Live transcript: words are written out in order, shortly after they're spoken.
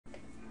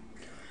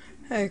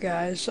Hey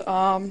guys,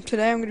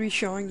 today I'm going to be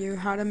showing you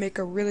how to make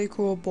a really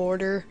cool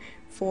border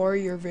for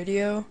your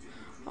video.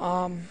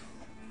 Um,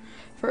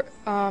 for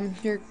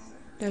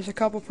there's a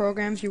couple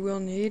programs you will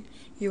need.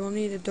 You will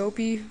need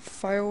Adobe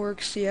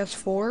Fireworks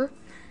CS4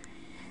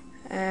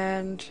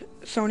 and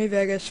Sony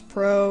Vegas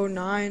Pro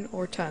 9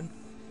 or 10.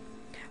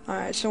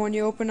 Alright, so when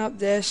you open up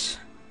this,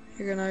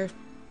 you're going to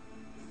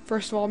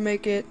first of all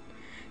make it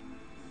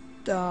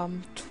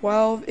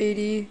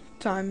 1280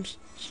 times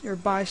or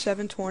by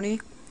 720.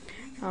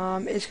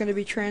 It's going to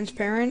be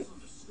transparent,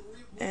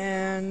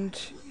 and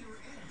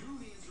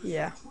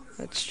yeah,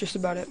 that's just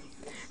about it.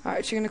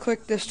 Alright, so you're going to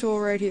click this tool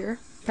right here,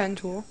 pen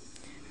tool,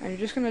 and you're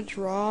just going to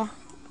draw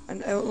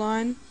an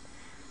outline.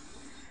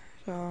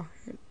 So,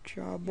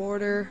 draw a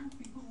border,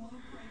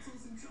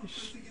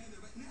 just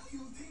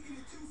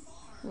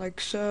like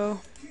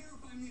so.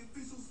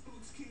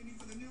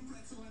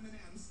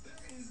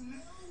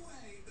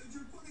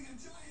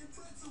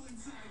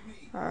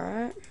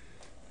 Alright.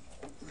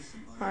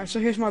 Alright,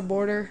 so here's my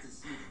border.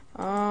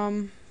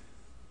 I'll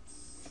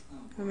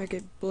make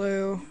it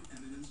blue.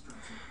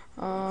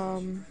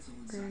 Gradient,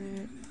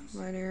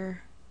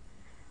 linear,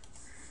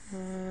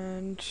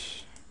 and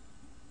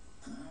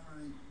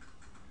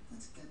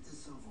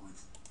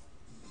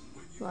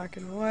black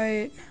and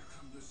white.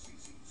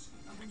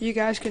 You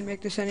guys can make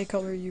this any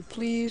color you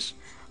please.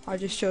 I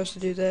just chose to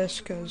do this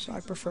because I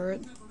prefer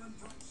it.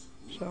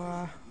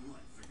 So,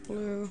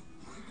 blue.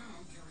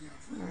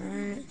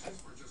 Alright.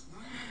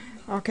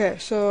 Okay,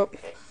 so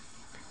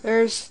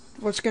there's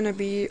what's going to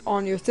be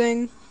on your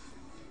thing.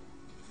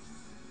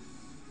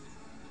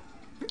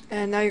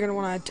 And now you're going to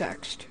want to add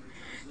text.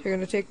 You're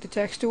going to take the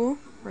text tool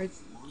right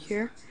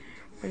here,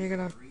 and you're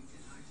going to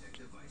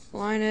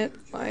line it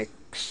like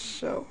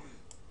so.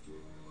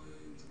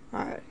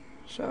 Alright,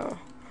 so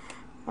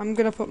I'm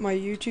going to put my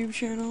YouTube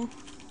channel.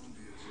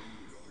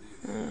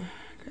 God.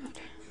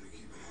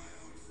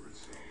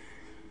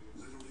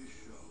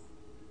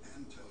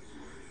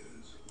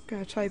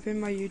 Gonna type in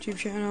my YouTube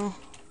channel.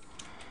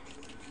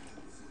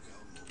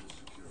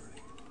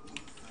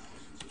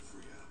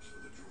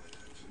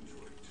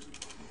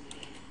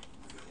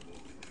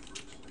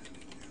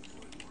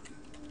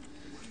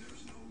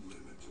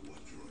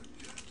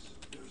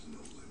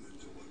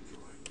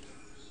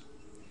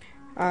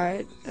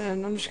 Alright,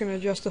 and I'm just gonna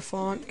adjust the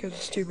font because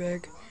it's too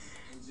big.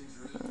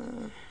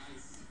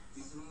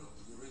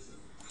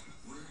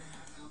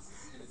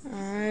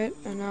 Alright,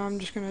 and now I'm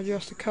just gonna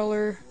adjust the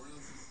color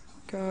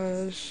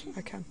because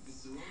I can.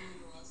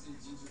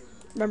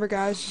 Remember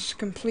guys, this is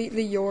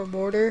completely your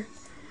border.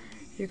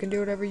 You can do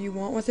whatever you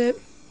want with it.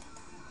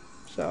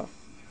 So,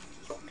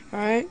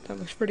 alright, that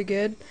looks pretty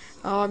good.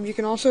 You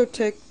can also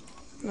take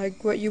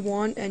like what you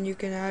want and you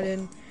can add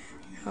in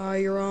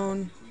your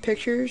own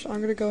pictures. I'm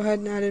gonna go ahead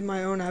and add in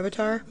my own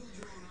avatar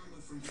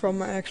from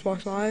my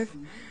Xbox Live.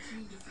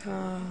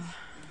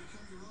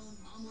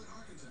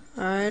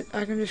 Alright,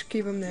 I can just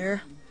keep them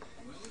there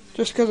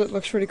just because it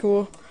looks pretty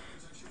cool.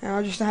 And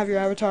I'll just have your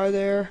avatar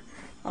there.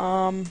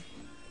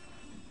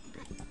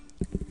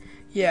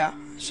 Yeah,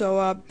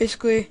 so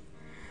basically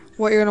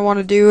what you're going to want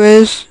to do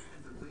is,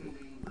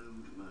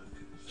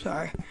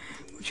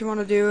 what you want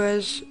to do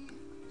is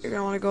you're going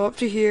to want to go up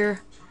to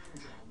here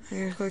and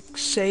you're going to click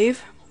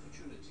save.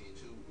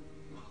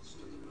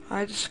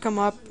 I just come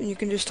up and you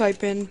can just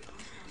type in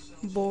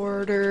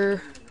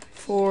border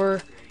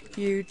for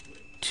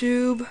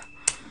YouTube.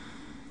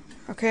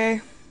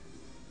 Okay,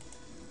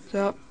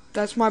 so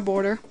that's my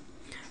border.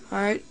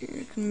 Alright,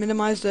 you can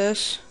minimize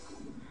this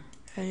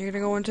and you're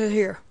going to go into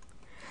here.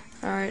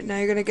 Alright, now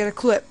you're going to get a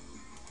clip.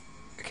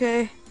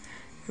 Okay,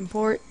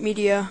 import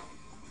media.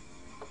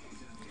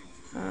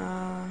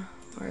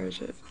 Where is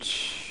it?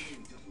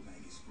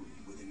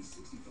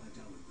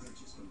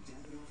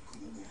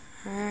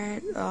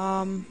 Alright,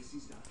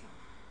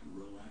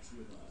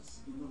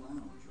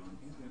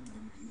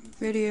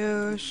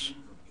 videos.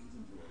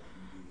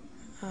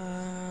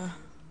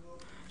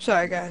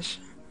 Sorry guys.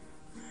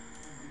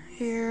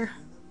 Here.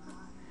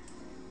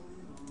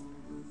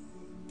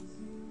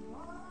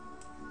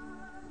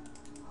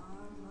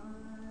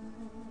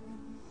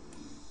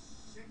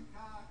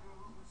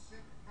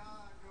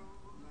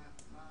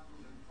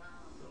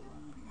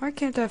 Why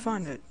can't I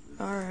find it?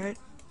 Alright.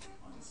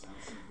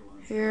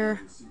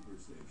 Here.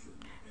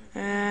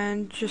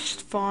 And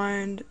just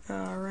find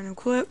a random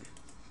clip.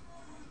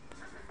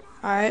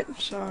 Alright,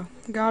 so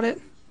got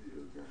it.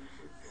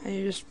 And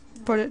you just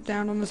put it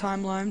down on the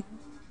timeline.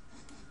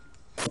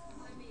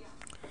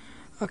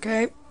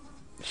 Okay.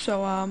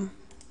 So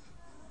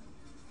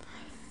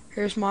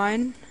here's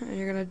mine. And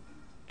you're gonna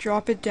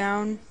drop it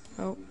down.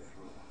 Oh.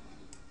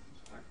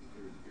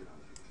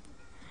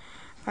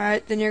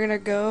 Alright, then you're gonna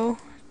go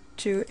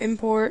to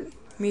import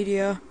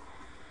media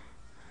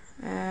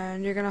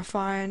and you're gonna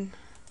find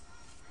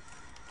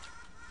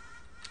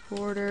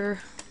border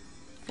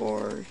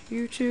for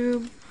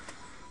YouTube.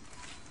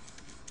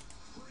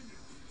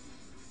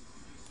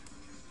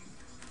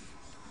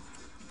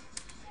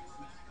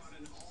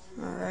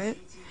 Alright.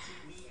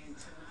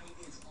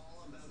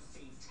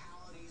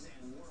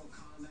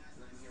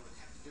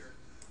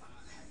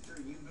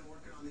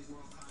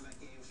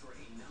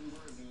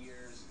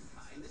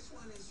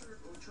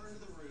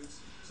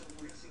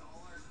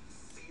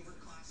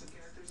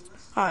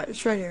 Alright,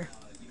 it's right here.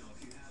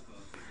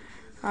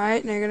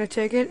 Alright, now you're going to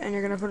take it and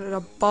you're going to put it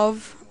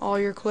above all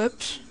your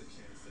clips.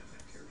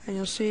 And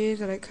you'll see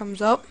that it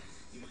comes up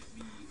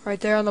right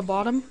there on the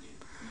bottom.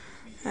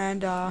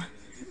 And you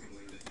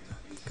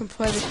can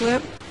play the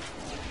clip.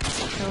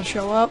 It'll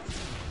show up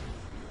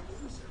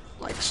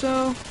like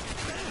so.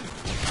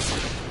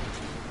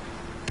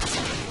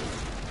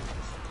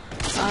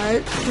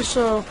 Alright, just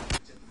so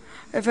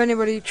if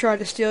anybody tried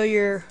to steal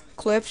your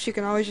clips, you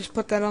can always just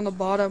put that on the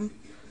bottom,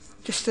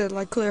 just to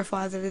like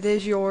clarify that it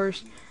is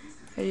yours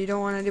and you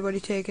don't want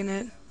anybody taking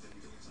it.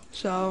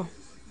 So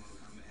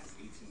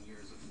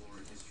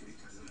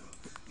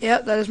yeah,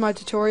 that is my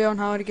tutorial on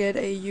how to get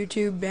a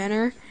YouTube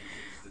banner.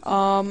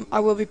 I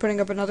will be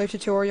putting up another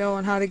tutorial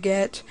on how to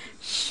get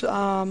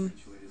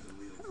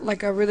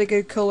like a really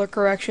good color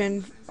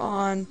correction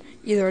on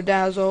either a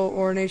Dazzle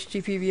or an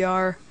HD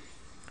PVR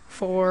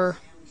for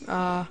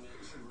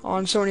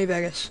on Sony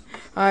Vegas.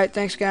 Alright,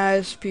 thanks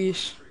guys,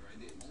 peace.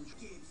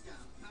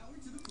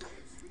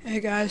 Hey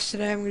guys,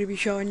 today I'm going to be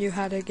showing you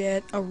how to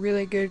get a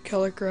really good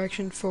color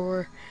correction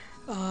for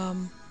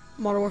Modern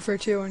Warfare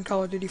 2 and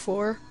Call of Duty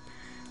 4.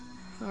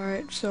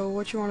 Alright, so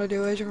what you want to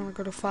do is you're going to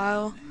go to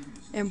File,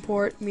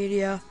 Import,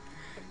 Media,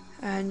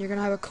 and you're going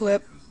to have a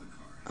clip.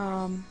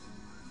 You're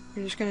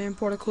just going to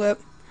import a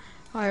clip.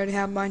 I already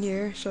have mine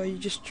here, so you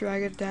just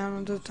drag it down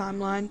onto the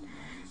timeline.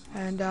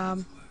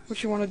 And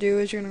what you want to do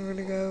is you're going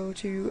to go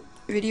to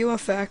Video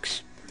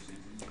Effects,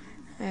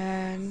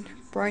 and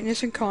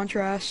Brightness and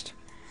Contrast.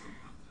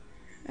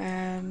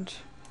 And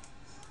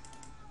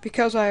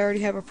because I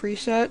already have a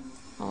preset,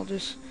 I'll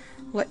just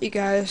let you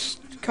guys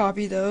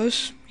copy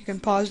those. You can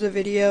pause the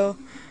video,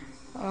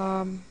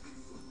 and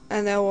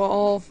they will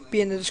all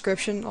be in the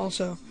description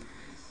also.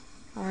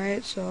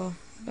 Alright, so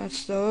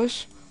that's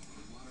those.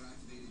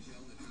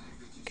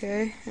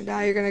 Okay, and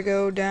now you're going to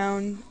go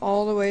down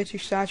all the way to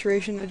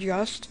Saturation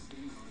Adjust.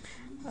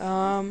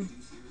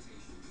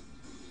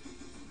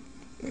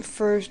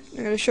 First, I'm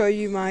going to show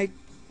you my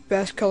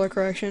best color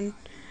correction,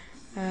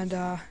 and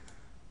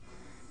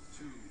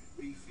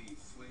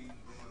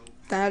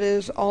that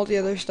is all the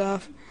other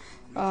stuff.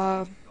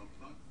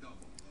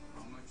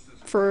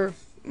 For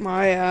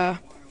my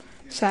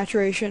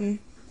saturation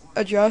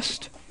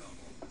adjust.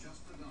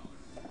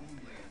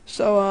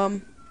 So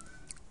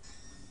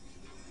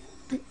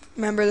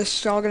remember, this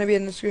is all going to be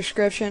in the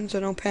description,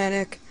 so don't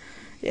panic.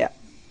 Yeah,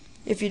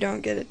 if you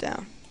don't get it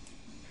down.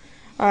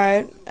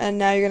 Alright, and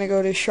now you're going to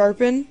go to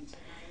Sharpen,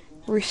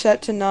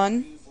 Reset to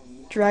None,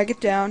 drag it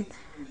down,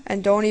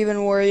 and don't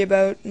even worry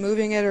about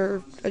moving it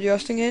or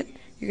adjusting it.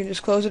 You can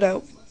just close it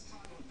out.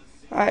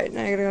 Alright,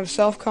 now you're going to go to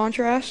Self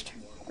Contrast,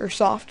 or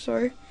Soft,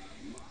 sorry.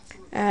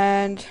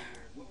 And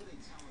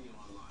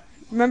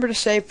remember to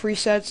save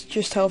presets, it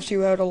just helps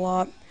you out a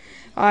lot.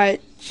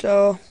 Alright,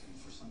 so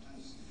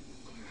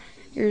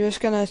you're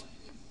just going to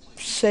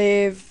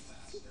save,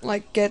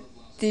 like, get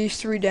these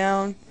three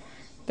down.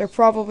 They're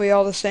probably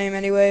all the same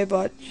anyway,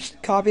 but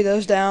just copy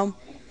those down.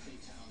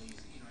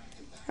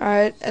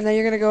 Alright, and then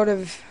you're going to go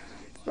to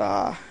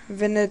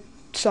VIGNETTE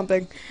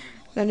something.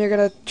 Then you're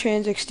going to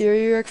change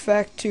exterior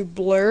effect to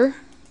blur.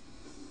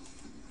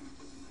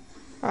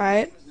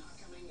 Alright.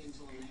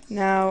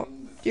 Now,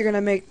 you're going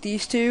to make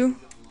these two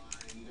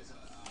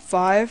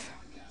 5.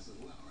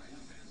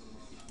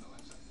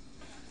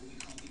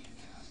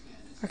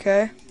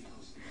 Okay.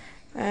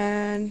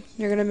 And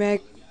you're going to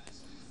make,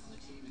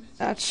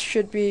 that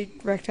should be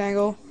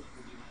rectangle.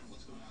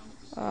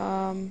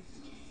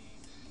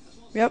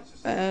 Yep,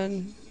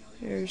 and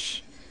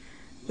here's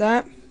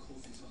that.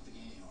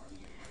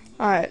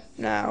 Alright,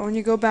 now when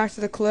you go back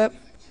to the clip,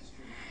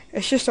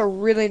 it's just a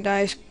really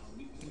nice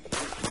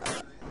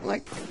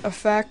like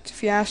effect,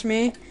 if you ask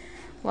me.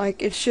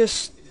 Like, it's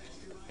just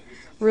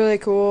really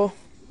cool,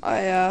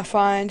 I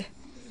find.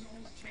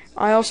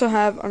 I also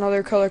have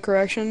another color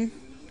correction.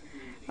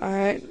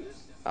 Alright,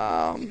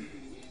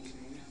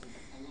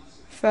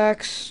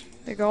 effects,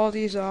 take all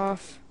these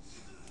off.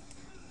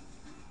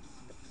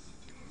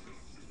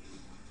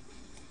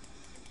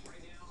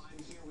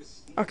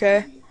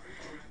 Okay,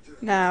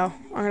 now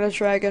I'm gonna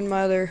drag in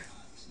my other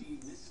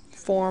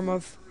form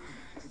of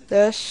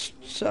this,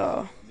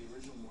 so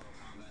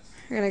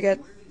you're gonna get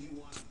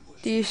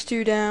these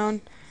two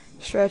down,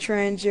 stretch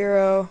range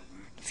 0,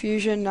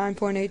 diffusion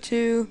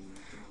 9.82,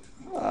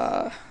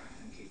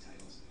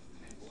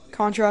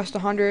 contrast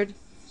 100,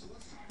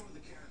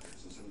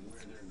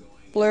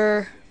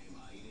 blur,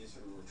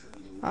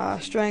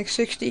 strength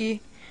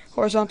 60,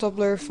 horizontal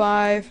blur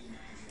 5,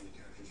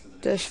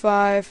 this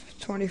 5,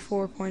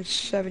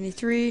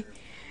 24.73,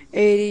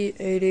 80,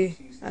 80,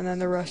 and then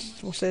the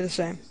rest will stay the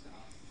same.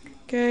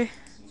 Okay,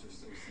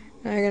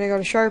 now you're going to go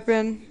to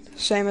Sharpen,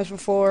 same as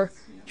before,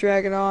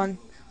 drag it on,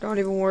 don't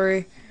even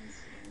worry.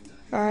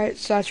 Alright,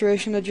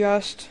 saturation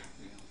adjust,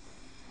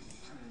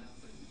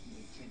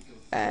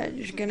 and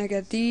you're going to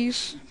get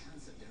these.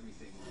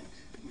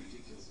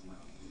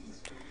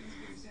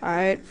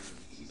 Alright,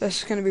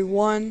 this is going to be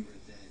 1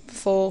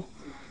 full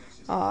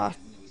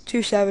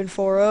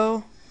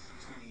 2740,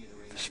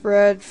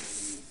 spread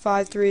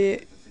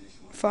 5.3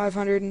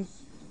 500 and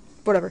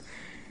whatever.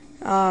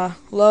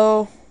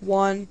 Low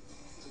 1,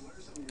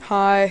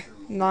 high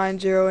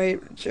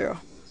 9080.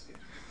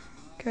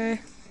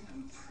 Okay.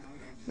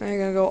 Now you're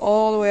gonna go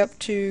all the way up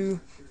to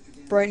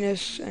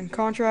brightness and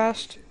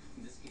contrast.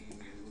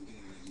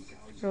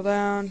 Go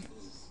down,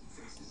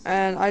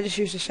 and I just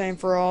use the same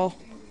for all.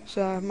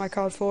 So my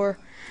COD 4.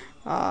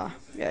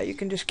 Yeah, you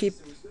can just keep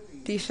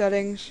these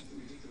settings.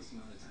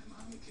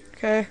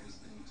 Okay.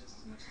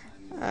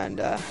 And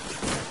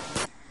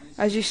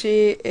as you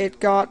see, it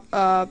got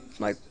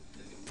like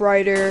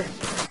brighter,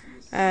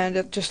 and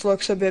it just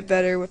looks a bit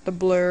better with the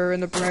blur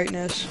and the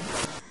brightness.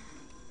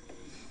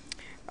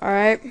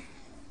 Alright,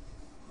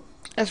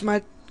 that's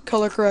my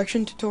color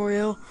correction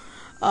tutorial.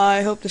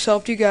 I hope this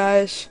helped you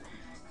guys,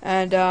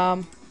 and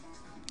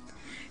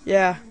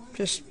yeah,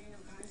 just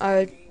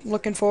I'm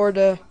looking forward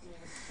to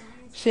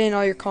seeing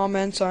all your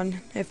comments on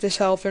if this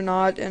helped or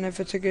not, and if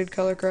it's a good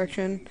color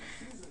correction.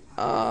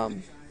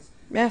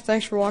 Yeah,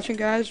 thanks for watching,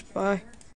 guys. Bye.